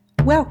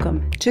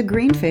Welcome to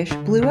Greenfish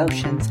Blue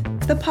Oceans,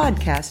 the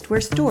podcast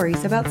where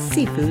stories about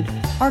seafood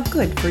are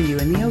good for you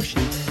in the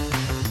ocean.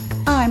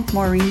 I'm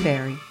Maureen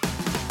Berry.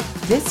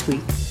 This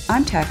week,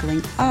 I'm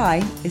tackling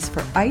I is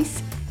for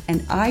Ice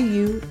and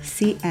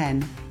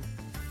IUCN.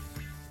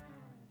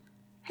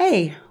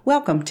 Hey,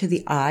 welcome to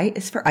the I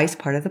is for Ice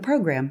part of the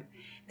program.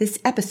 This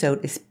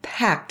episode is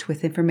packed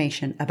with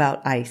information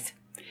about ice.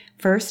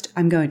 First,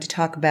 I'm going to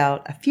talk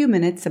about a few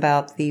minutes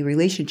about the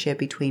relationship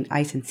between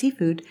ice and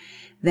seafood.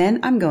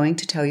 Then I'm going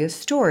to tell you a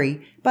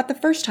story about the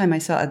first time I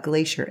saw a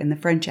glacier in the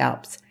French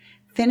Alps,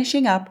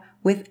 finishing up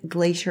with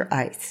glacier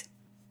ice.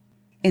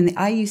 In the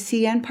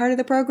IUCN part of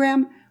the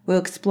program, we'll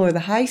explore the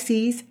high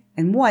seas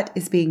and what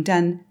is being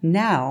done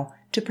now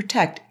to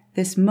protect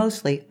this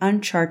mostly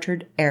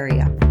uncharted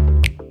area.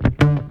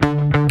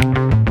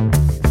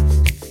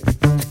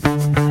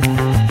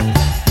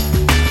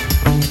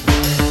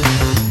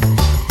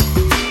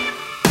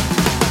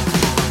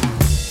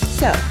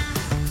 So,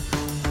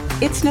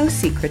 it's no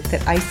secret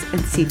that ice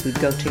and seafood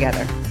go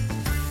together.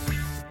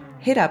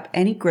 Hit up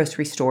any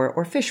grocery store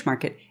or fish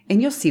market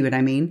and you'll see what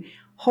I mean.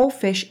 Whole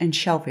fish and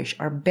shellfish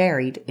are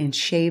buried in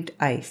shaved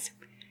ice.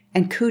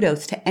 And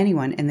kudos to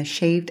anyone in the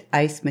shaved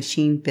ice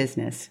machine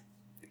business.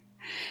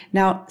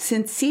 Now,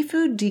 since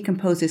seafood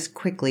decomposes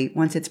quickly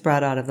once it's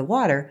brought out of the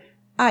water,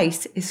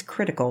 ice is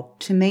critical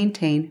to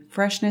maintain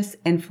freshness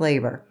and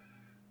flavor.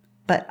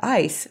 But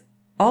ice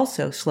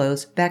also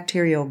slows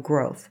bacterial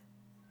growth.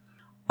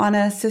 On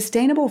a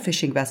sustainable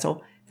fishing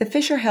vessel, the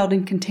fish are held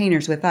in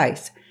containers with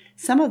ice.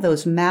 Some of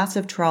those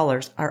massive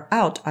trawlers are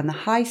out on the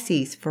high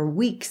seas for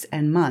weeks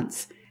and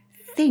months.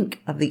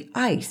 Think of the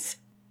ice.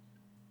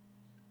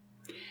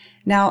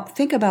 Now,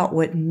 think about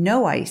what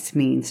no ice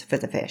means for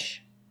the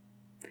fish.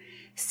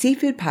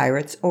 Seafood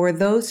pirates, or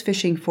those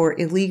fishing for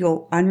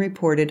illegal,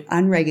 unreported,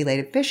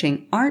 unregulated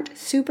fishing, aren't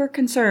super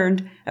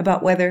concerned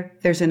about whether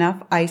there's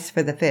enough ice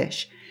for the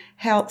fish.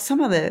 Hell,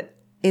 some of the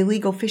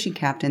illegal fishing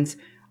captains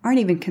aren't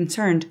even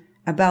concerned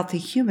about the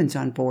humans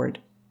on board.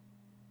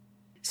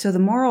 So the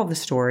moral of the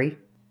story,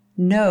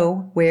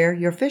 know where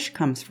your fish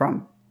comes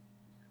from.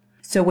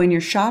 So when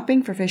you're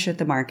shopping for fish at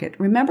the market,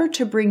 remember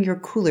to bring your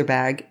cooler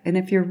bag, and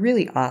if you're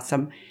really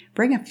awesome,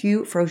 bring a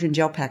few frozen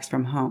gel packs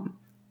from home.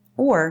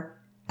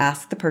 Or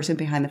ask the person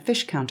behind the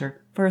fish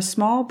counter for a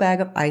small bag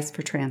of ice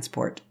for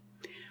transport.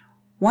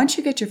 Once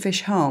you get your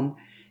fish home,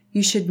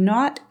 you should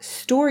not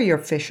store your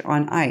fish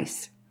on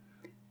ice.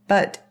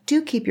 But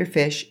do keep your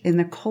fish in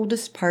the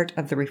coldest part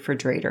of the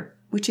refrigerator,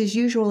 which is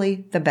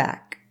usually the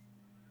back.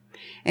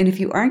 And if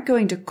you aren't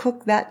going to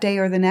cook that day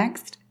or the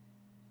next,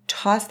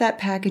 toss that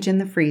package in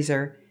the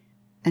freezer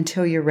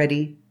until you're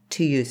ready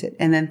to use it,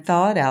 and then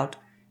thaw it out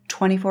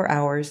 24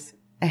 hours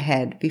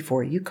ahead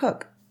before you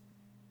cook.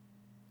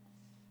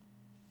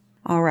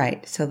 All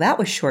right, so that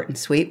was short and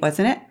sweet,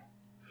 wasn't it?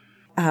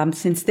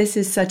 Since this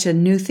is such a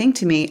new thing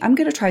to me, I'm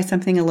going to try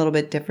something a little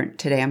bit different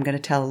today. I'm going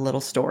to tell a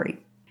little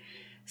story.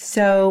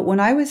 So when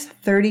I was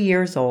 30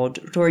 years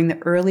old, during the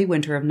early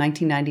winter of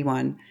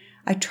 1991,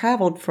 I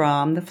traveled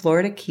from the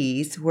Florida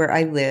Keys, where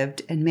I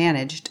lived and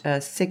managed a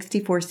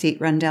 64-seat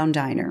rundown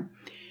diner,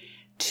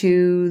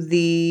 to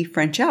the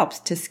French Alps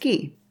to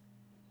ski.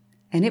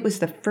 And it was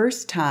the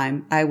first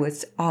time I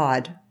was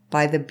awed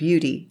by the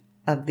beauty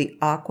of the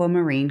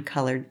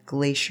aquamarine-colored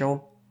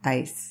glacial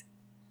ice.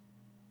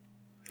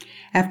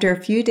 After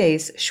a few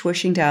days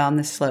swooshing down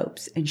the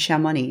slopes in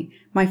Chamonix,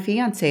 my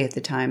fiancé at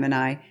the time and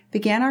I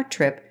began our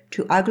trip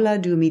to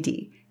Aiguille du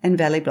Midi and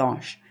Vallée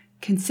Blanche,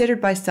 considered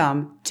by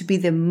some to be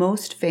the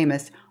most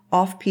famous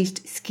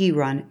off-piste ski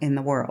run in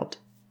the world.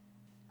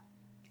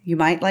 You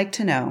might like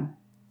to know,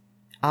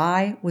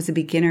 I was a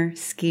beginner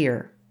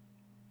skier.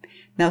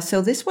 Now,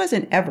 so this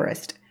wasn't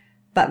Everest,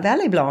 but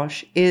Vallée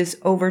Blanche is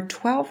over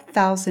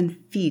 12,000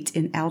 feet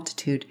in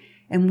altitude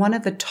and one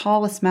of the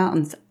tallest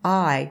mountains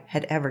I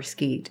had ever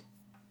skied.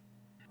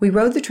 We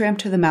rode the tram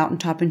to the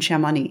mountaintop in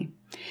Chamonix.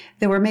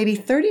 There were maybe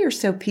 30 or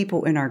so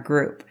people in our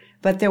group,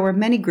 but there were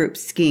many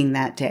groups skiing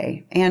that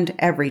day, and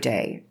every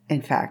day,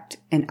 in fact,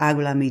 in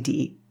Aiguille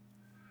Midi.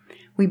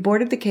 We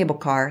boarded the cable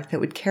car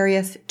that would carry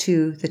us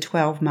to the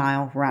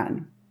 12-mile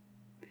run.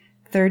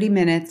 30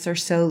 minutes or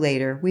so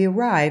later, we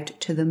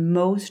arrived to the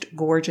most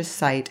gorgeous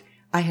sight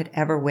I had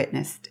ever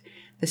witnessed.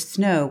 The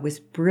snow was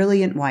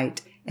brilliant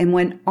white and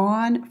went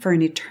on for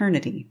an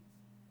eternity.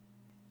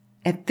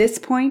 At this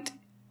point,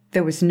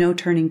 there was no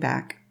turning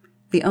back.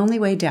 The only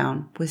way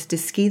down was to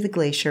ski the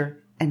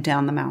glacier and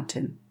down the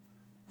mountain.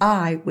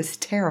 I was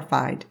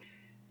terrified,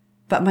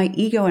 but my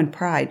ego and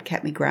pride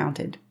kept me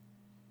grounded.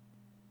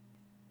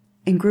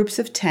 In groups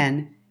of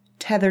 10,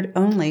 tethered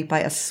only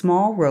by a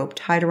small rope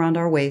tied around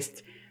our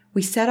waists,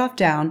 we set off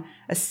down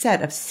a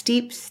set of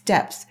steep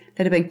steps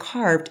that had been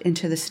carved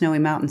into the snowy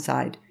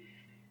mountainside,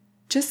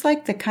 just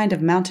like the kind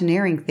of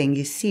mountaineering thing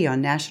you see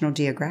on National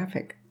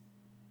Geographic.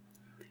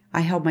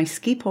 I held my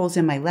ski poles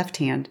in my left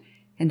hand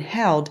and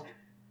held,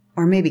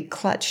 or maybe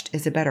clutched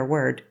is a better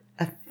word,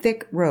 a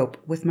thick rope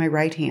with my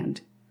right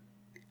hand.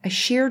 A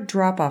sheer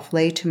drop-off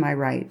lay to my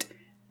right.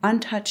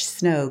 Untouched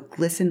snow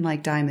glistened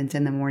like diamonds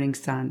in the morning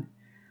sun.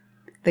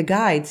 The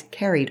guides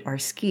carried our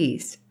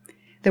skis.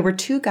 There were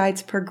 2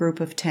 guides per group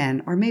of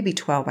 10, or maybe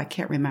 12, I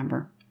can't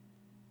remember.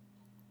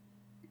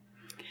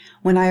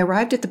 When I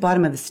arrived at the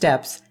bottom of the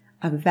steps,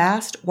 a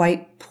vast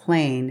white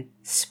plain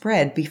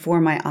spread before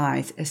my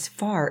eyes as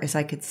far as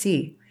I could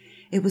see.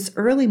 It was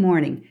early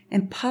morning,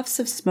 and puffs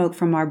of smoke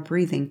from our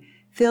breathing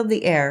filled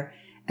the air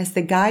as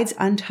the guides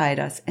untied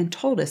us and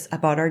told us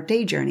about our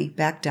day journey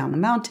back down the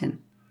mountain.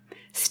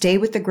 Stay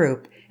with the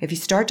group. If you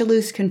start to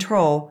lose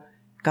control,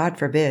 God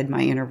forbid,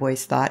 my inner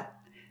voice thought,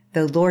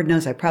 though Lord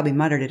knows I probably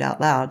muttered it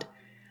out loud.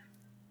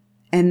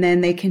 And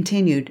then they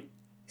continued,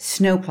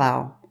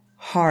 snowplow,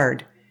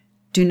 hard.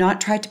 Do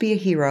not try to be a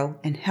hero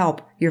and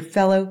help your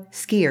fellow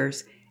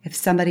skiers if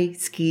somebody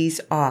skis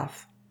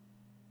off.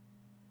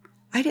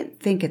 I didn't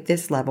think at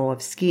this level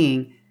of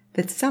skiing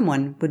that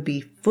someone would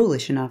be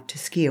foolish enough to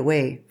ski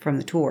away from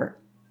the tour.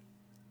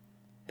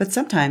 But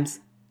sometimes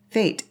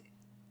fate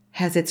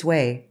has its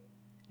way,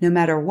 no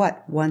matter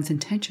what one's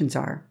intentions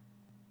are.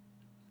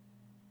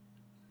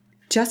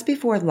 Just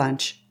before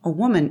lunch, a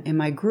woman in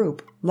my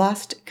group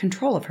lost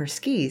control of her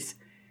skis.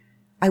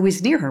 I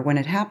was near her when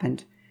it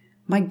happened.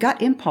 My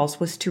gut impulse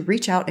was to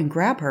reach out and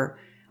grab her.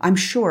 I'm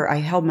sure I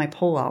held my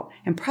pole out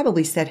and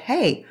probably said,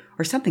 "Hey,"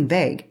 or something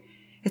vague.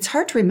 It's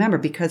hard to remember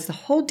because the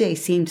whole day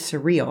seemed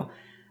surreal,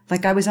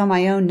 like I was on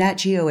my own Nat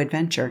Geo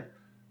adventure.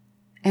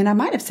 And I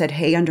might have said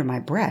 "hey" under my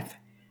breath.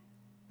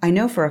 I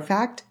know for a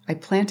fact I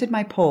planted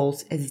my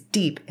poles as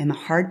deep in the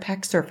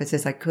hard-packed surface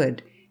as I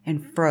could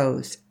and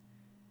froze.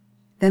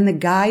 Then the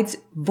guide's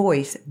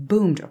voice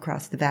boomed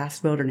across the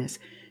vast wilderness.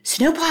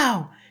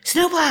 "Snowplow!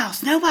 Snowplow!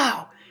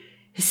 Snowplow!"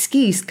 His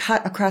skis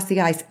cut across the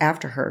ice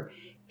after her.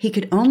 He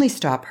could only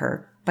stop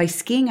her by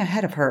skiing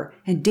ahead of her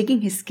and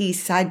digging his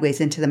skis sideways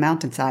into the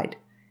mountainside.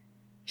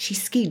 She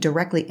skied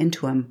directly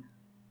into him.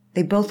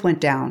 They both went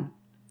down.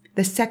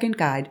 The second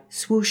guide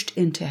swooshed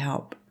in to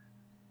help.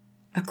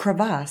 A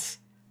crevasse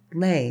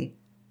lay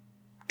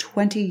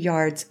 20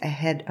 yards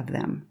ahead of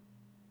them.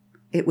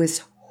 It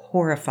was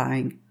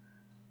horrifying.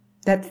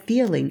 That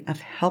feeling of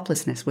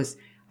helplessness was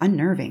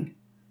unnerving.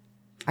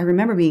 I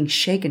remember being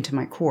shaken to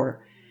my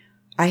core.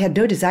 I had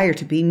no desire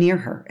to be near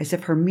her, as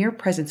if her mere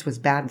presence was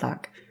bad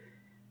luck.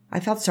 I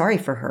felt sorry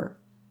for her,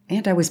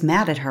 and I was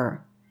mad at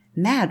her.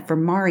 Mad for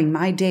marring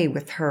my day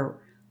with her,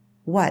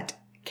 what,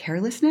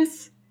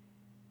 carelessness?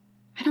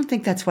 I don't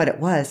think that's what it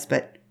was,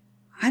 but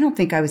I don't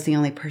think I was the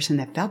only person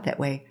that felt that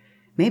way.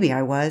 Maybe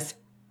I was.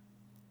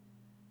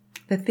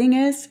 The thing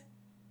is,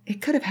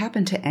 it could have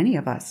happened to any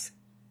of us.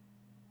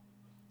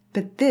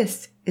 But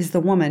this is the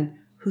woman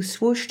who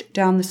swooshed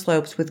down the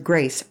slopes with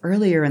grace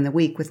earlier in the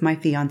week with my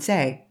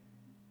fiancé,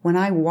 when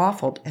I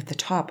waffled at the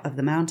top of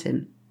the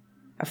mountain,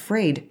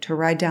 afraid to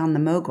ride down the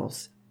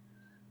moguls,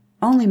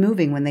 only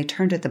moving when they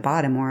turned at the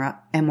bottom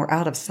and were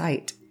out of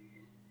sight.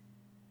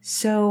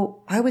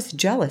 So I was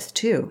jealous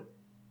too.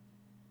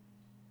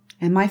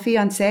 And my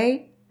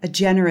fiancé, a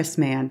generous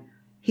man,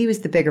 he was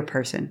the bigger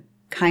person,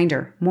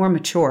 kinder, more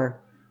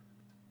mature.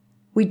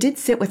 We did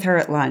sit with her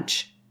at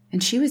lunch,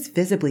 and she was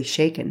visibly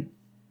shaken.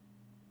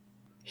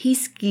 He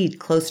skied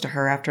close to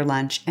her after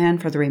lunch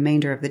and for the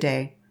remainder of the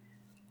day.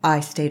 I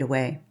stayed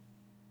away.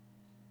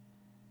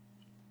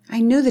 I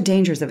knew the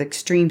dangers of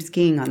extreme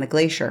skiing on the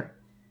glacier,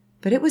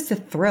 but it was the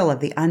thrill of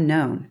the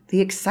unknown,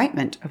 the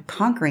excitement of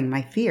conquering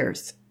my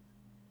fears.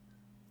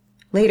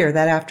 Later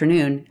that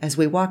afternoon, as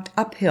we walked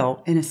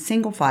uphill in a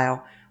single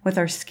file with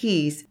our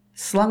skis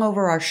slung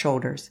over our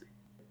shoulders,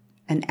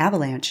 an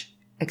avalanche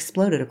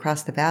exploded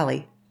across the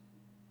valley.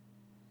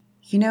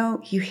 You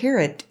know, you hear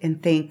it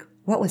and think,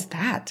 what was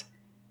that?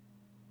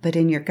 But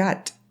in your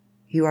gut,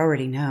 you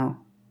already know.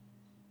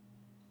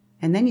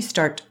 And then you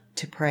start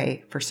to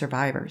pray for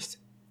survivors.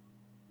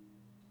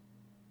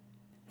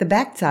 The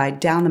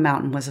backside down the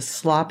mountain was a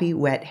sloppy,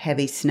 wet,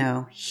 heavy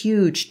snow.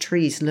 Huge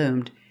trees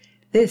loomed.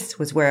 This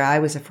was where I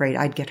was afraid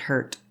I'd get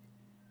hurt.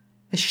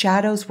 The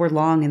shadows were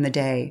long in the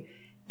day,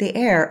 the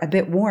air a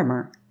bit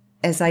warmer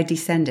as I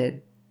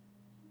descended.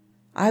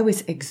 I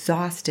was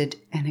exhausted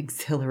and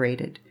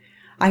exhilarated.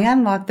 I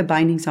unlocked the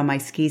bindings on my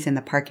skis in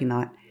the parking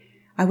lot.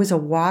 I was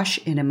awash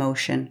in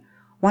emotion,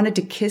 wanted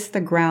to kiss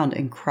the ground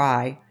and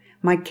cry.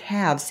 My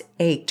calves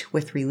ached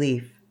with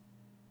relief.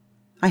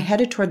 I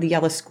headed toward the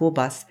yellow school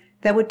bus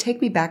that would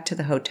take me back to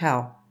the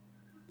hotel.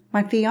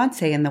 My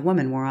fiancé and the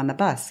woman were on the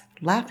bus,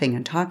 laughing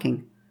and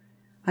talking.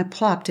 I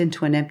plopped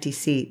into an empty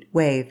seat,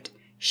 waved.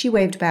 She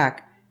waved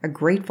back, a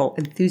grateful,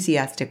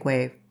 enthusiastic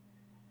wave.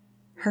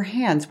 Her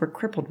hands were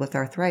crippled with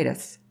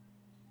arthritis.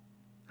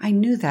 I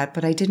knew that,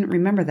 but I didn't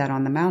remember that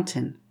on the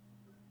mountain.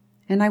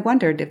 And I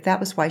wondered if that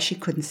was why she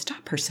couldn't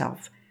stop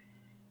herself.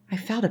 I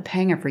felt a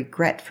pang of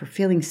regret for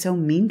feeling so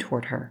mean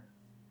toward her.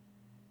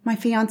 My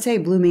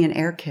fiancé blew me an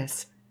air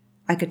kiss.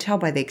 I could tell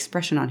by the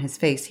expression on his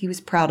face he was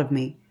proud of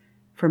me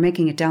for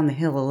making it down the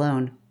hill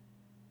alone.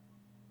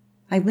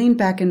 I leaned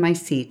back in my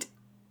seat,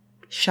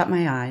 shut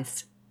my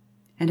eyes,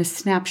 and a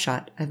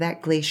snapshot of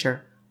that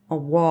glacier, a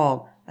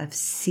wall of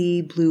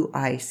sea blue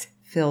ice,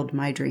 filled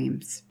my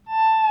dreams.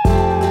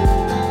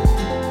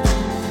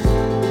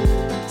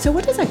 So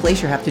what does that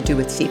glacier have to do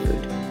with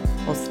seafood?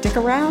 well, stick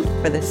around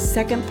for the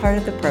second part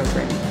of the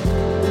program.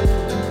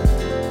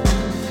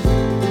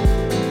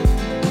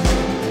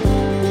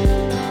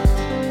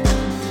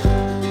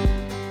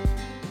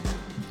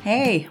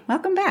 Hey,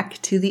 welcome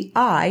back to the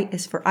I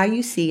is for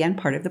IUCN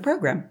part of the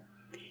program.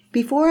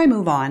 Before I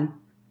move on,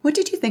 what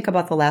did you think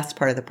about the last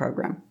part of the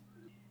program?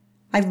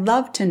 I'd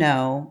love to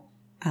know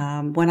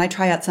when I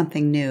try out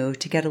something new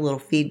to get a little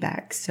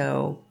feedback,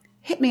 so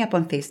hit me up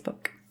on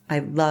Facebook.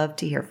 I'd love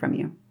to hear from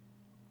you.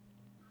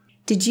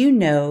 Did you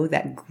know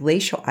that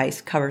glacial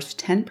ice covers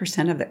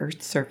 10% of the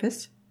Earth's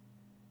surface?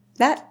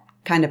 That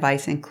kind of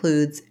ice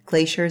includes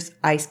glaciers,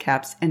 ice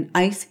caps, and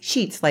ice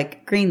sheets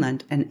like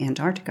Greenland and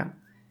Antarctica.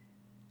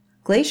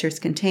 Glaciers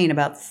contain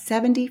about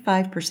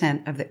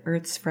 75% of the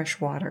Earth's fresh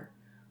water,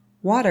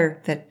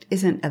 water that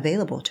isn't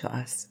available to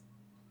us.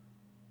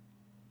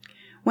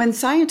 When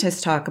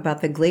scientists talk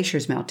about the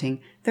glaciers melting,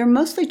 they're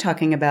mostly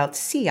talking about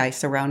sea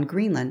ice around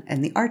Greenland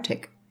and the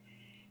Arctic.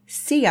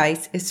 Sea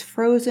ice is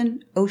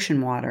frozen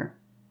ocean water.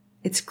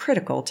 It's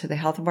critical to the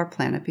health of our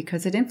planet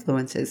because it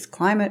influences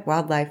climate,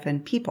 wildlife,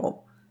 and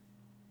people.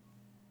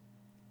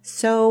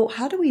 So,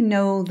 how do we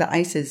know the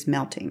ice is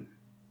melting?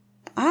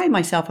 I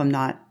myself am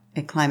not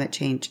a climate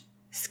change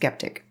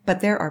skeptic,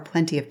 but there are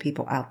plenty of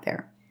people out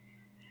there.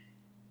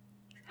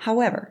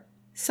 However,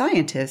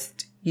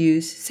 scientists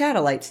use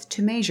satellites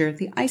to measure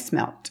the ice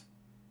melt,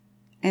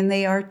 and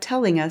they are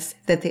telling us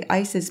that the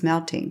ice is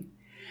melting,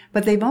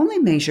 but they've only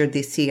measured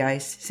the sea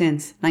ice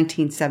since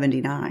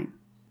 1979.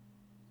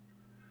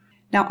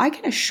 Now, I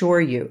can assure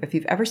you, if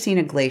you've ever seen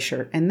a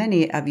glacier, and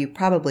many of you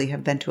probably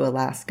have been to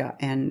Alaska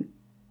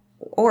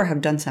or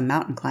have done some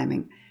mountain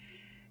climbing,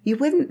 you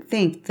wouldn't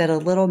think that a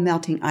little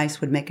melting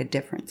ice would make a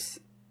difference.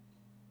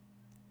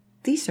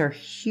 These are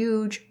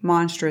huge,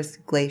 monstrous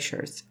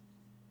glaciers.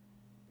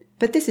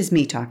 But this is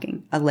me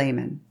talking, a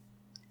layman.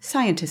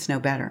 Scientists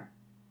know better.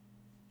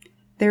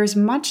 There is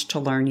much to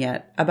learn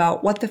yet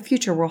about what the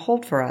future will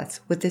hold for us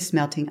with this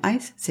melting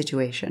ice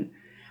situation.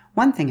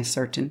 One thing is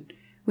certain,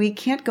 we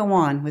can't go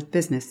on with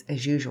business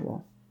as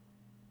usual.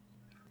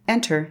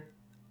 Enter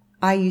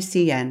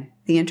IUCN,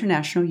 the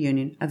International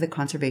Union of the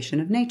Conservation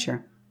of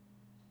Nature.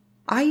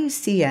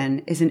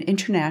 IUCN is an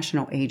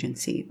international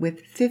agency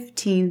with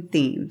 15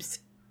 themes.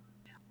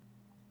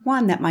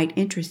 One that might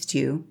interest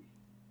you,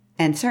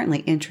 and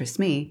certainly interests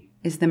me,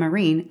 is the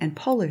marine and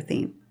polar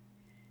theme.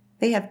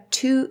 They have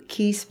two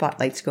key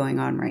spotlights going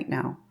on right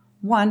now.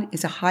 One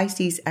is a high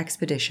seas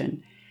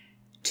expedition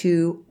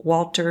to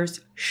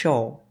Walter's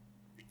Shoal.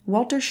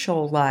 Walter's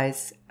Shoal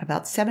lies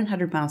about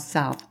 700 miles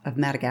south of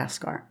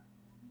Madagascar.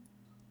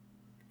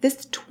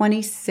 This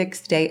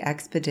 26-day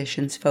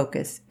expedition's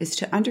focus is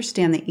to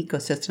understand the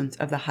ecosystems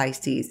of the high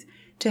seas,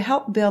 to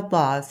help build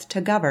laws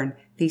to govern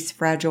these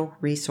fragile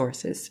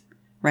resources.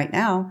 Right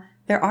now,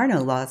 there are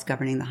no laws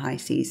governing the high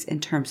seas in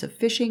terms of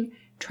fishing,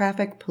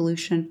 traffic,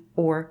 pollution,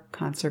 or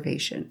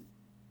conservation.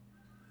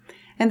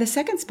 And the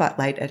second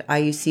spotlight at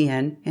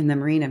IUCN in the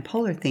marine and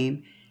polar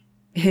theme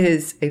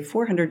is a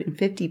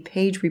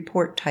 450-page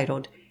report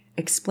titled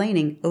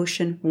Explaining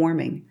Ocean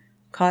Warming: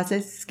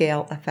 Causes,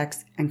 Scale,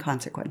 Effects, and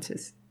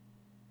Consequences.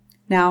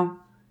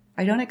 Now,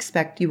 I don't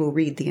expect you will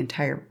read the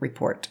entire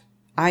report.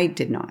 I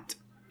did not.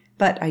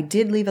 But I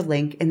did leave a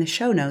link in the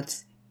show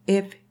notes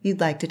if you'd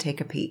like to take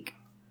a peek.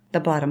 The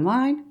bottom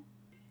line?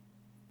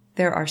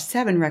 There are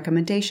 7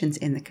 recommendations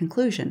in the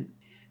conclusion,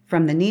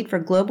 from the need for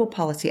global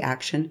policy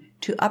action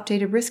to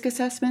updated risk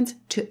assessments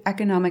to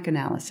economic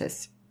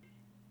analysis.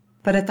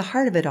 But at the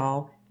heart of it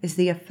all is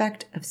the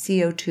effect of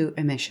CO2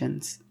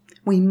 emissions.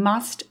 We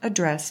must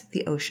address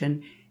the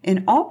ocean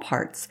in all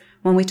parts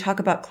when we talk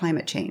about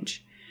climate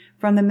change,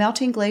 from the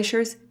melting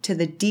glaciers to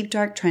the deep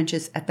dark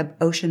trenches at the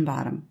ocean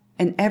bottom,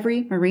 and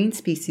every marine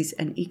species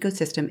and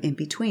ecosystem in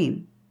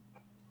between.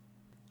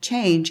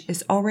 Change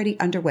is already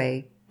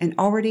underway and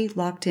already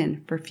locked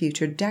in for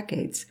future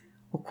decades,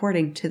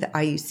 according to the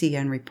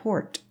IUCN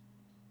report.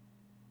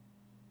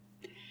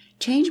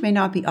 Change may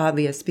not be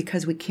obvious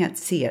because we can't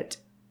see it,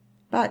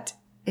 but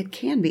it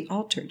can be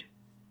altered.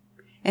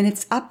 And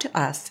it's up to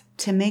us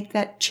to make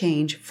that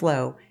change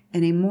flow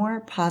in a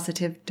more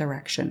positive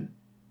direction.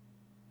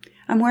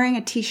 I'm wearing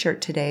a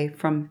t-shirt today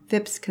from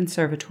Phipps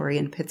Conservatory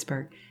in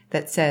Pittsburgh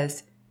that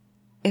says,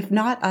 "If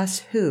not us,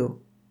 who?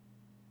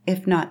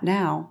 If not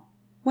now,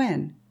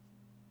 when?"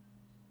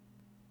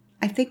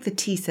 I think the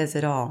T says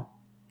it all,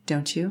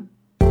 don't you?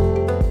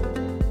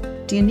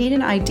 Do you need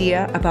an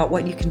idea about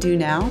what you can do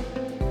now?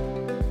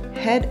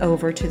 Head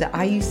over to the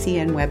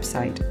IUCN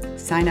website,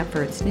 sign up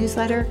for its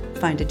newsletter,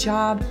 find a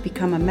job,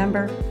 become a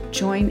member,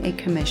 join a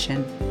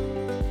commission,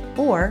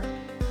 or,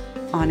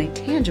 on a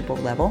tangible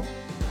level,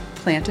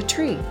 plant a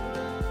tree.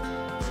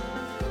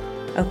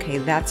 Okay,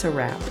 that's a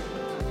wrap.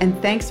 And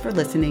thanks for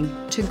listening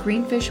to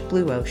Greenfish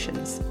Blue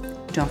Oceans.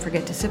 Don't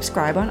forget to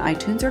subscribe on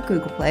iTunes or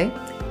Google Play.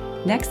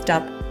 Next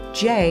up,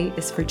 J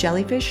is for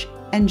jellyfish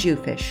and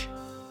Jewfish.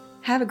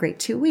 Have a great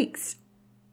 2 weeks.